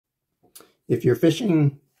If you're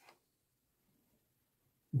fishing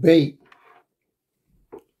bait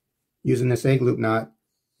using this egg loop knot,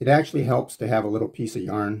 it actually helps to have a little piece of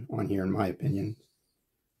yarn on here, in my opinion.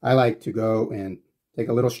 I like to go and take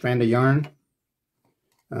a little strand of yarn,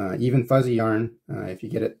 even fuzzy yarn. If you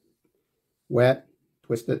get it wet,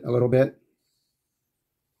 twist it a little bit,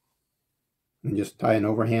 and just tie an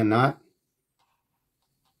overhand knot.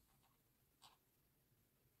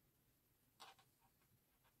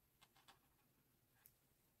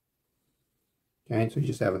 Okay, so you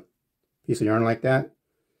just have a piece of yarn like that.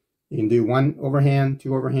 You can do one overhand,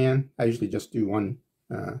 two overhand. I usually just do one.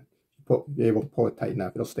 Be able to pull it tight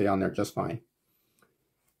enough. It'll stay on there just fine.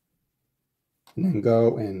 And then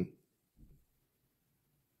go and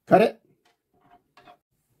cut it.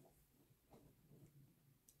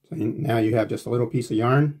 So now you have just a little piece of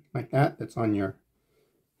yarn like that that's on your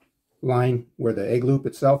line where the egg loop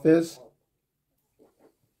itself is.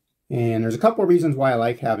 And there's a couple of reasons why I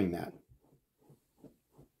like having that.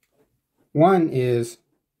 One is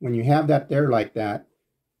when you have that there like that,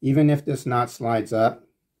 even if this knot slides up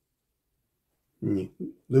and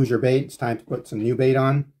you lose your bait, it's time to put some new bait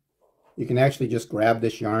on, you can actually just grab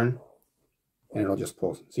this yarn and it'll just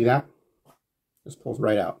pull. See that? Just pulls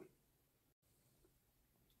right out.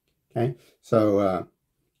 Okay, so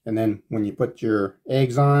and then when you put your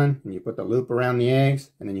eggs on and you put the loop around the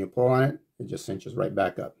eggs and then you pull on it, it just cinches right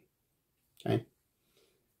back up. Okay,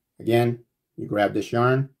 again, you grab this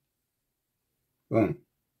yarn, boom,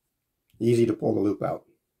 easy to pull the loop out.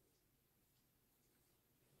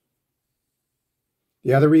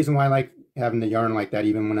 The other reason why I like having the yarn like that,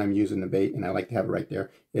 even when I'm using the bait, and I like to have it right there,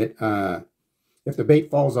 if the bait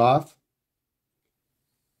falls off,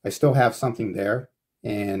 I still have something there,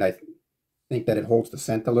 and I think that it holds the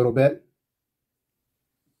scent a little bit.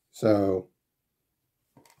 So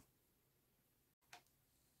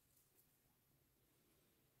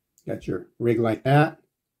got your rig like that.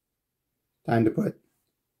 Time to put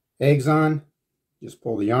eggs on. Just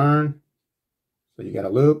pull the yarn. So you got a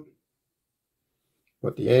loop.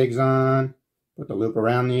 Put the eggs on. Put the loop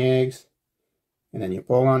around the eggs. And then you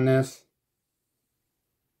pull on this.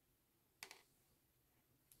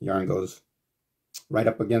 Yarn goes right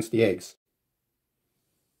up against the eggs.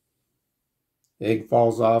 The egg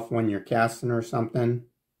falls off when you're casting or something.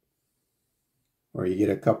 Or you get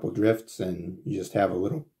a couple drifts and you just have a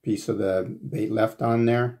little piece of the bait left on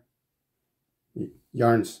there.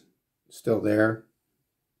 Yarn's still there.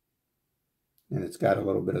 And it's got a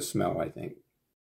little bit of smell, I think.